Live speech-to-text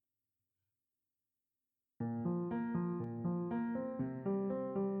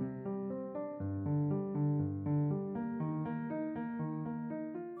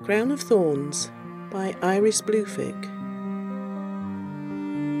Crown of Thorns by Iris Bluefick.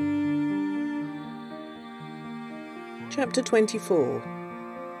 Chapter 24.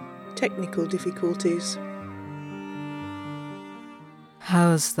 Technical difficulties.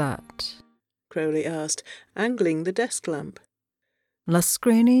 How's that? Crowley asked, angling the desk lamp. Less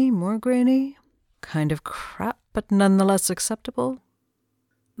grainy, more grainy? Kind of crap, but nonetheless acceptable?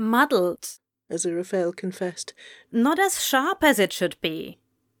 Muddled, Aziraphale confessed. not as sharp as it should be.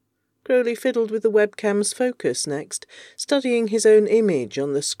 Crowley fiddled with the webcam's focus next, studying his own image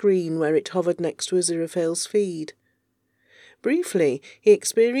on the screen where it hovered next to Aziraphale's feed. Briefly, he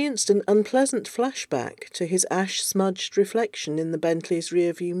experienced an unpleasant flashback to his ash-smudged reflection in the Bentley's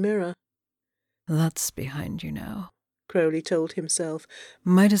rearview mirror. That's behind you now, Crowley told himself,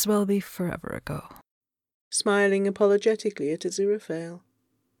 might as well be forever ago. Smiling apologetically at Aziraphale.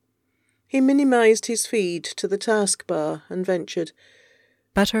 He minimised his feed to the taskbar and ventured,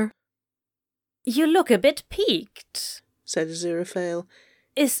 Better? You look a bit peaked, said Aziraphale.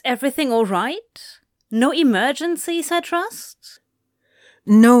 Is everything all right? No emergencies, I trust?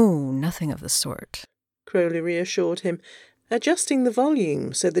 No, nothing of the sort. Crowley reassured him, adjusting the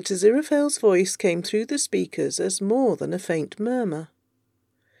volume so that Aziraphale's voice came through the speakers as more than a faint murmur.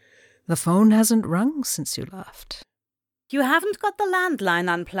 The phone hasn't rung since you left. You haven't got the landline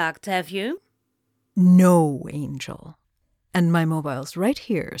unplugged, have you? No, Angel. And my mobile's right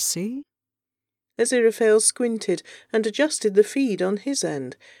here, see? Aziraphale squinted and adjusted the feed on his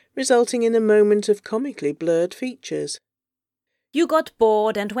end, resulting in a moment of comically blurred features. You got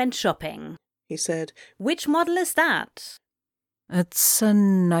bored and went shopping, he said. Which model is that? It's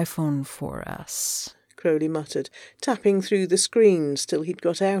an iPhone 4S. Crowley muttered, tapping through the screens till he'd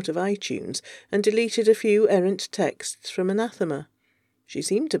got out of iTunes and deleted a few errant texts from Anathema. She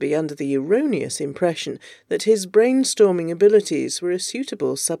seemed to be under the erroneous impression that his brainstorming abilities were a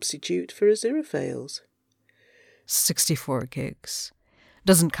suitable substitute for Aziraphale's. 64 gigs.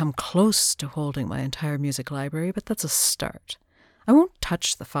 Doesn't come close to holding my entire music library, but that's a start. I won't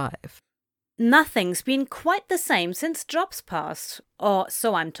touch the 5. Nothing's been quite the same since Jobs passed, or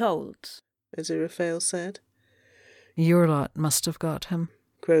so I'm told, Aziraphale said. Your lot must have got him,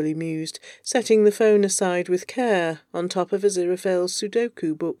 Crowley mused, setting the phone aside with care on top of Aziraphale's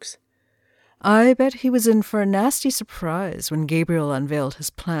Sudoku books. I bet he was in for a nasty surprise when Gabriel unveiled his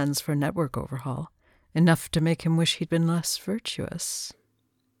plans for a network overhaul, enough to make him wish he'd been less virtuous.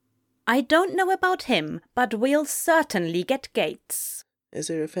 I don't know about him, but we'll certainly get Gates,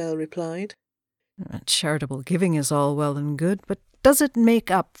 Aziraphale replied. Charitable giving is all well and good, but does it make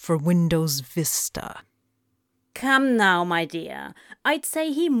up for Windows Vista? Come now, my dear. I'd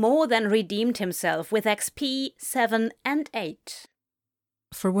say he more than redeemed himself with XP 7 and 8.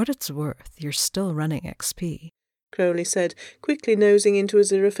 For what it's worth, you're still running XP, Crowley said, quickly nosing into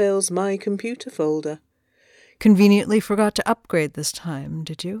Aziraphale's My Computer folder. Conveniently forgot to upgrade this time,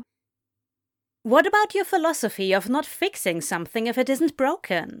 did you? What about your philosophy of not fixing something if it isn't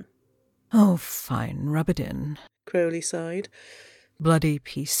broken? Oh, fine, rub it in, Crowley sighed. Bloody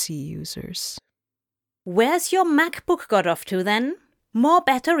PC users. Where's your MacBook got off to, then? More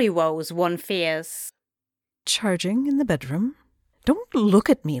battery woes, one fears. Charging in the bedroom? Don't look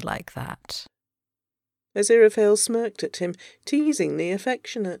at me like that. Aziraphale smirked at him, teasingly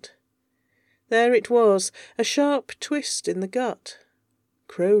affectionate. There it was, a sharp twist in the gut.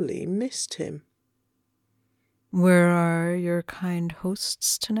 Crowley missed him. Where are your kind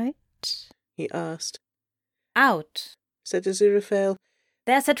hosts tonight? He asked. Out, said Aziraphale.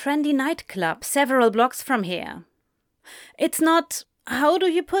 There's a trendy nightclub several blocks from here. It's not, how do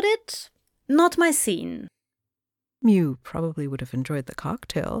you put it? Not my scene. You probably would have enjoyed the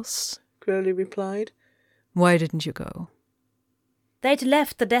cocktails, Crowley replied. Why didn't you go? They'd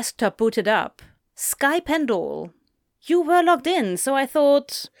left the desktop booted up, Skype and all. You were logged in, so I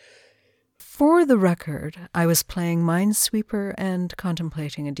thought... For the record, I was playing Minesweeper and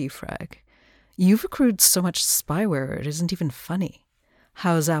contemplating a defrag. You've accrued so much spyware it isn't even funny.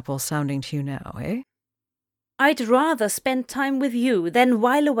 How's Apple sounding to you now, eh? I'd rather spend time with you than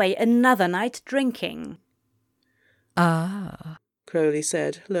while away another night drinking. Ah, Crowley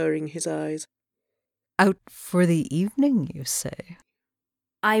said, lowering his eyes. Out for the evening, you say?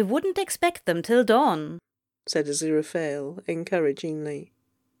 I wouldn't expect them till dawn, said Aziraphale encouragingly.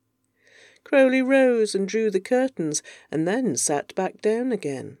 Crowley rose and drew the curtains, and then sat back down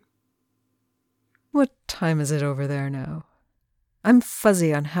again. What time is it over there now? I'm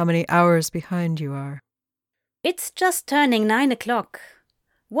fuzzy on how many hours behind you are. It's just turning 9 o'clock.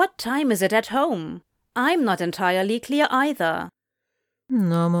 What time is it at home? I'm not entirely clear either.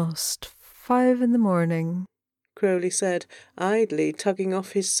 Almost 5 in the morning, Crowley said, idly tugging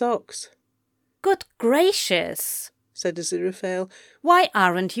off his socks. Good gracious, said Aziraphale. Why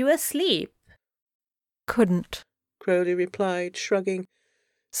aren't you asleep? Couldn't, Crowley replied, shrugging.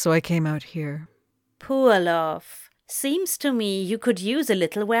 So I came out here. Poor love. Seems to me you could use a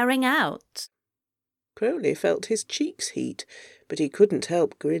little wearing out. Crowley felt his cheeks heat, but he couldn't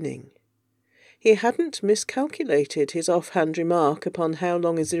help grinning. He hadn't miscalculated his offhand remark upon how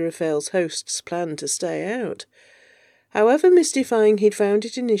long Aziraphale's hosts planned to stay out. However mystifying he'd found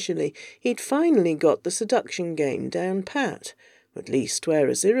it initially, he'd finally got the seduction game down pat, at least where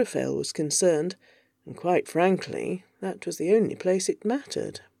Aziraphale was concerned, and quite frankly, that was the only place it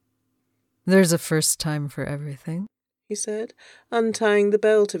mattered. There's a first time for everything, he said, untying the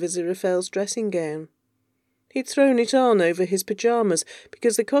belt of Aziraphale's dressing gown. He'd thrown it on over his pyjamas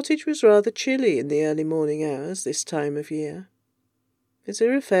because the cottage was rather chilly in the early morning hours this time of year.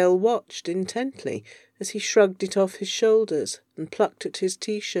 Aziraphale watched intently as he shrugged it off his shoulders and plucked at his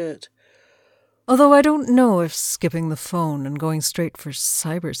T-shirt. Although I don't know if skipping the phone and going straight for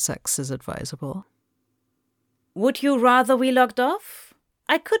cybersex is advisable. Would you rather we logged off?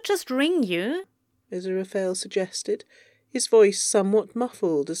 I could just ring you, Aziraphale suggested, his voice somewhat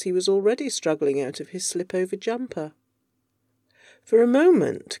muffled as he was already struggling out of his slip-over jumper. For a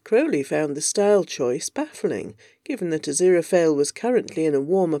moment, Crowley found the style choice baffling, given that Aziraphale was currently in a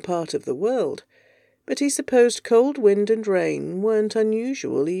warmer part of the world, but he supposed cold wind and rain weren't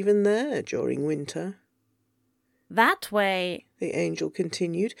unusual even there during winter. That way, the angel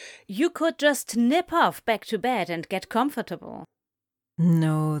continued, you could just nip off back to bed and get comfortable.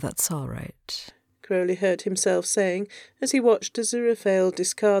 No, that's all right, Crowley heard himself saying as he watched Aziraphale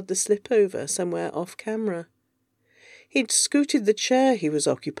discard the slip-over somewhere off-camera. He'd scooted the chair he was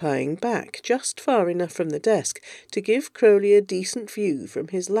occupying back just far enough from the desk to give Crowley a decent view from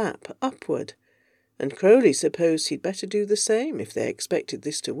his lap upward, and Crowley supposed he'd better do the same if they expected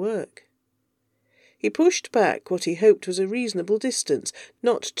this to work. He pushed back what he hoped was a reasonable distance,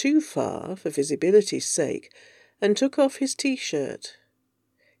 not too far for visibility's sake, and took off his T-shirt.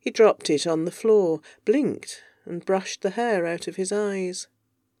 He dropped it on the floor, blinked, and brushed the hair out of his eyes.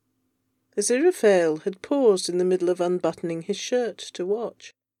 Aziraphale had paused in the middle of unbuttoning his shirt to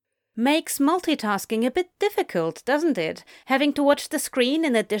watch. Makes multitasking a bit difficult, doesn't it? Having to watch the screen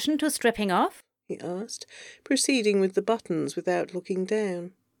in addition to stripping off? He asked, proceeding with the buttons without looking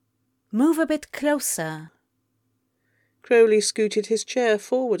down. Move a bit closer. Crowley scooted his chair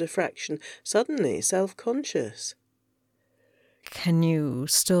forward a fraction, suddenly self-conscious. Can you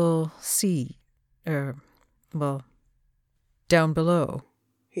still see, down below?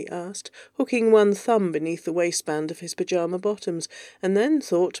 He asked, hooking one thumb beneath the waistband of his pyjama bottoms, and then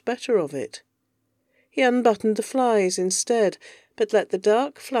thought better of it. He unbuttoned the flies instead, but let the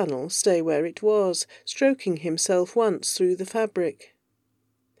dark flannel stay where it was, stroking himself once through the fabric.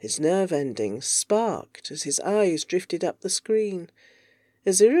 His nerve endings sparked as his eyes drifted up the screen.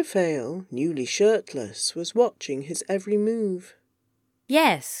 Aziraphale, newly shirtless, was watching his every move.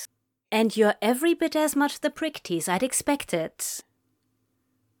 Yes, and you're every bit as much the prick tease I'd expected.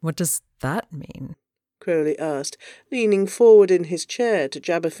 What does that mean? Crowley asked, leaning forward in his chair to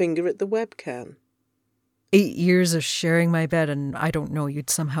jab a finger at the webcam. 8 years of sharing my bed and I don't know, you'd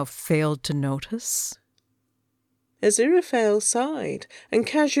somehow failed to notice? Aziraphale sighed and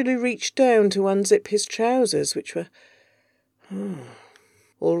casually reached down to unzip his trousers, which were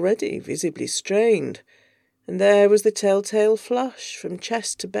already visibly strained, and there was the telltale flush from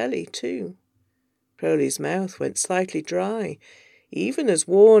chest to belly too. Crowley's mouth went slightly dry. Even as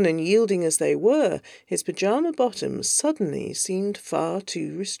worn and yielding as they were, his pyjama bottoms suddenly seemed far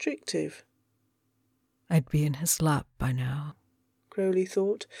too restrictive. I'd be in his lap by now, Crowley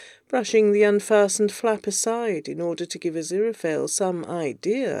thought, brushing the unfastened flap aside in order to give Aziraphale some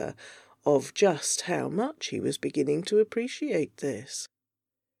idea of just how much he was beginning to appreciate this.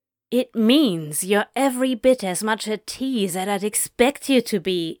 It means you're every bit as much a tease as I'd expect you to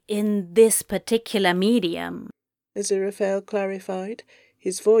be in this particular medium, Aziraphale clarified,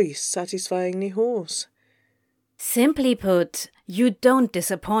 his voice satisfyingly hoarse. Simply put, you don't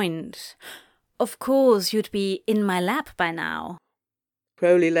disappoint. Of course you'd be in my lap by now.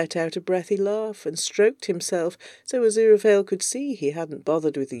 Crowley let out a breathy laugh and stroked himself so Aziraphale could see he hadn't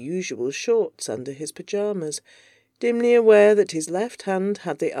bothered with the usual shorts under his pyjamas, dimly aware that his left hand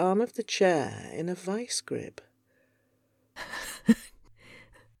had the arm of the chair in a vice grip.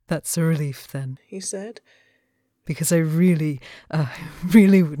 That's a relief then, he said. Because I really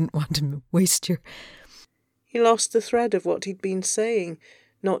wouldn't want to waste your... He lost the thread of what he'd been saying,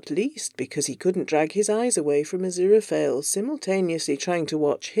 not least because he couldn't drag his eyes away from Aziraphale simultaneously trying to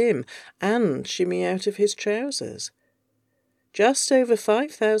watch him and shimmy out of his trousers. Just over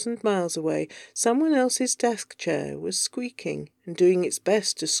 5,000 miles away, someone else's desk chair was squeaking and doing its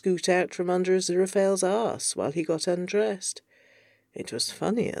best to scoot out from under Aziraphale's arse while he got undressed. It was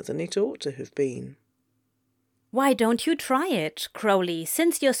funnier than it ought to have been. "Why don't you try it, Crowley,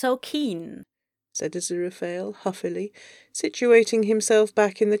 since you're so keen?" said Aziraphale huffily, situating himself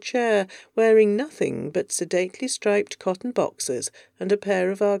back in the chair, wearing nothing but sedately striped cotton boxers and a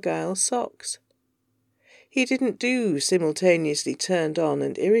pair of argyle socks. He didn't do simultaneously turned on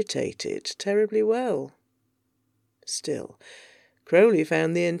and irritated terribly well. Still, Crowley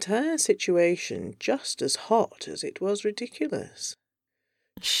found the entire situation just as hot as it was ridiculous.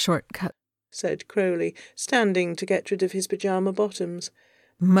 Shortcut. Said Crowley, standing to get rid of his pyjama bottoms.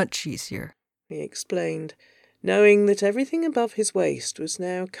 Much easier, he explained, knowing that everything above his waist was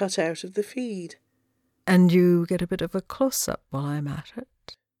now cut out of the feed. And you get a bit of a close-up while I'm at it.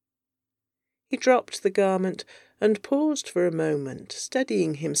 He dropped the garment and paused for a moment,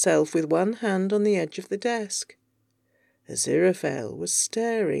 steadying himself with one hand on the edge of the desk. Aziraphale was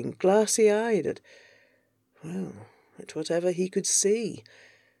staring, glassy-eyed, at whatever he could see,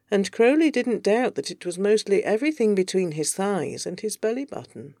 and Crowley didn't doubt that it was mostly everything between his thighs and his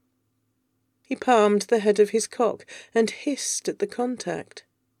belly-button. He palmed the head of his cock and hissed at the contact.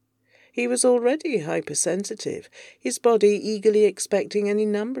 He was already hypersensitive, his body eagerly expecting any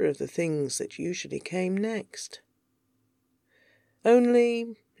number of the things that usually came next.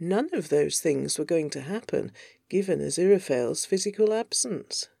 Only none of those things were going to happen, given Aziraphale's physical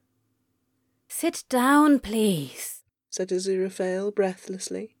absence. "Sit down, please," said Aziraphale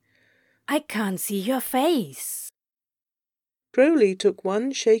breathlessly. "I can't see your face." Crowley took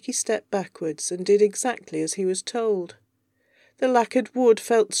one shaky step backwards and did exactly as he was told. The lacquered wood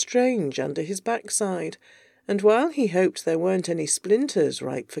felt strange under his backside, and while he hoped there weren't any splinters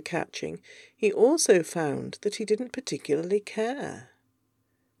ripe for catching, he also found that he didn't particularly care.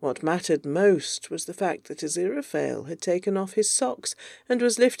 What mattered most was the fact that Aziraphale had taken off his socks and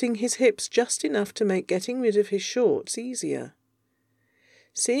was lifting his hips just enough to make getting rid of his shorts easier.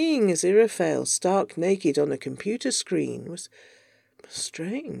 Seeing Aziraphale stark naked on a computer screen was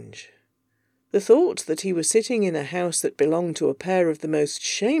strange. The thought that he was sitting in a house that belonged to a pair of the most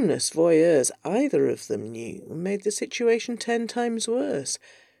shameless voyeurs either of them knew made the situation 10 times worse,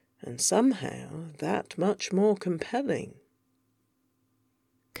 and somehow that much more compelling.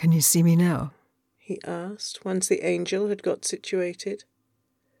 "Can you see me now?" he asked, once the angel had got situated.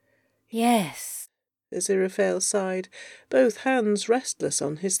 "Yes," Aziraphale sighed, both hands restless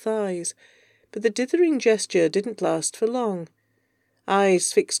on his thighs, but the dithering gesture didn't last for long.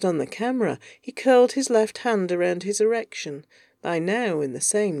 Eyes fixed on the camera, he curled his left hand around his erection, by now in the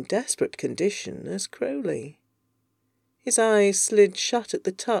same desperate condition as Crowley. His eyes slid shut at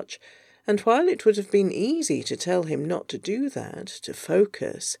the touch, and while it would have been easy to tell him not to do that, to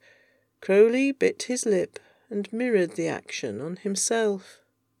focus, Crowley bit his lip and mirrored the action on himself.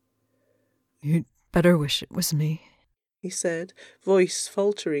 "You'd better wish it was me," he said, voice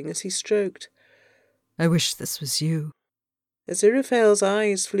faltering as he stroked. "I wish this was you." Aziraphale's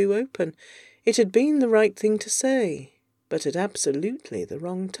eyes flew open. It had been the right thing to say, but at absolutely the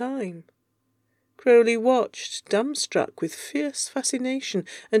wrong time. Crowley watched, dumbstruck with fierce fascination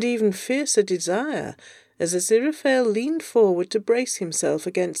and even fiercer desire, as Aziraphale leaned forward to brace himself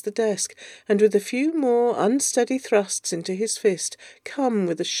against the desk, and with a few more unsteady thrusts into his fist, come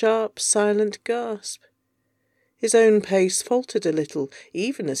with a sharp, silent gasp. His own pace faltered a little,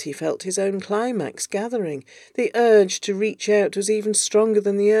 even as he felt his own climax gathering. The urge to reach out was even stronger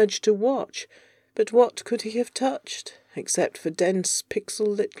than the urge to watch. But what could he have touched, except for dense,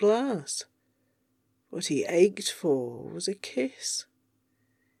 pixel-lit glass? What he ached for was a kiss.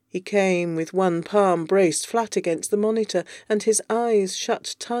 He came with one palm braced flat against the monitor, and his eyes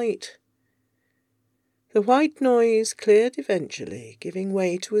shut tight. The white noise cleared eventually, giving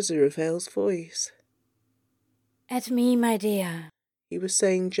way to Aziraphale's voice. "At me, my dear," he was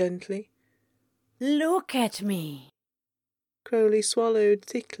saying gently. "Look at me." Crowley swallowed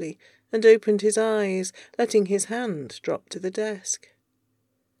thickly and opened his eyes, letting his hand drop to the desk.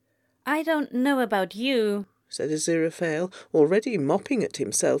 "I don't know about you," said Aziraphale, already mopping at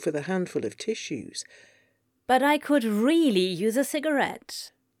himself with a handful of tissues, "but I could really use a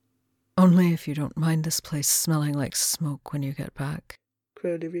cigarette." "Only if you don't mind this place smelling like smoke when you get back,"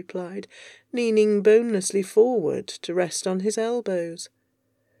 Crowley replied, leaning bonelessly forward to rest on his elbows.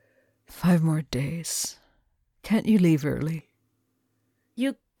 5 more days. Can't you leave early?"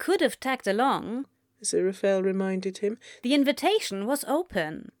 "You could have tagged along," Aziraphale reminded him. The invitation was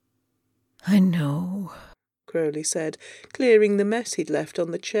open. I know, Crowley said, clearing the mess he'd left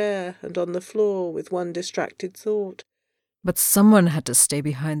on the chair and on the floor with one distracted thought. but someone had to stay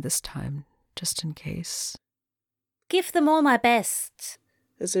behind this time, just in case. Give them all my best.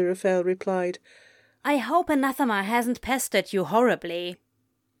 Aziraphale replied. I hope Anathema hasn't pestered you horribly.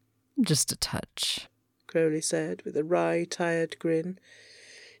 Just a touch. Crowley said with a wry, tired grin.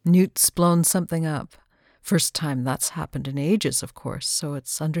 Newt's blown something up. First time that's happened in ages, of course, so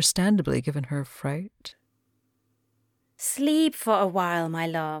it's understandably given her fright. Sleep for a while, my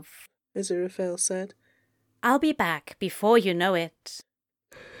love, Aziraphale said. I'll be back before you know it.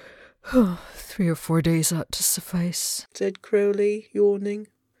 3 or 4 days ought to suffice, said Crowley, yawning.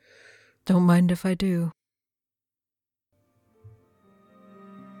 Don't mind if I do.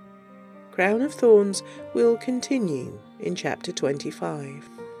 Crown of Thorns will continue in Chapter 25.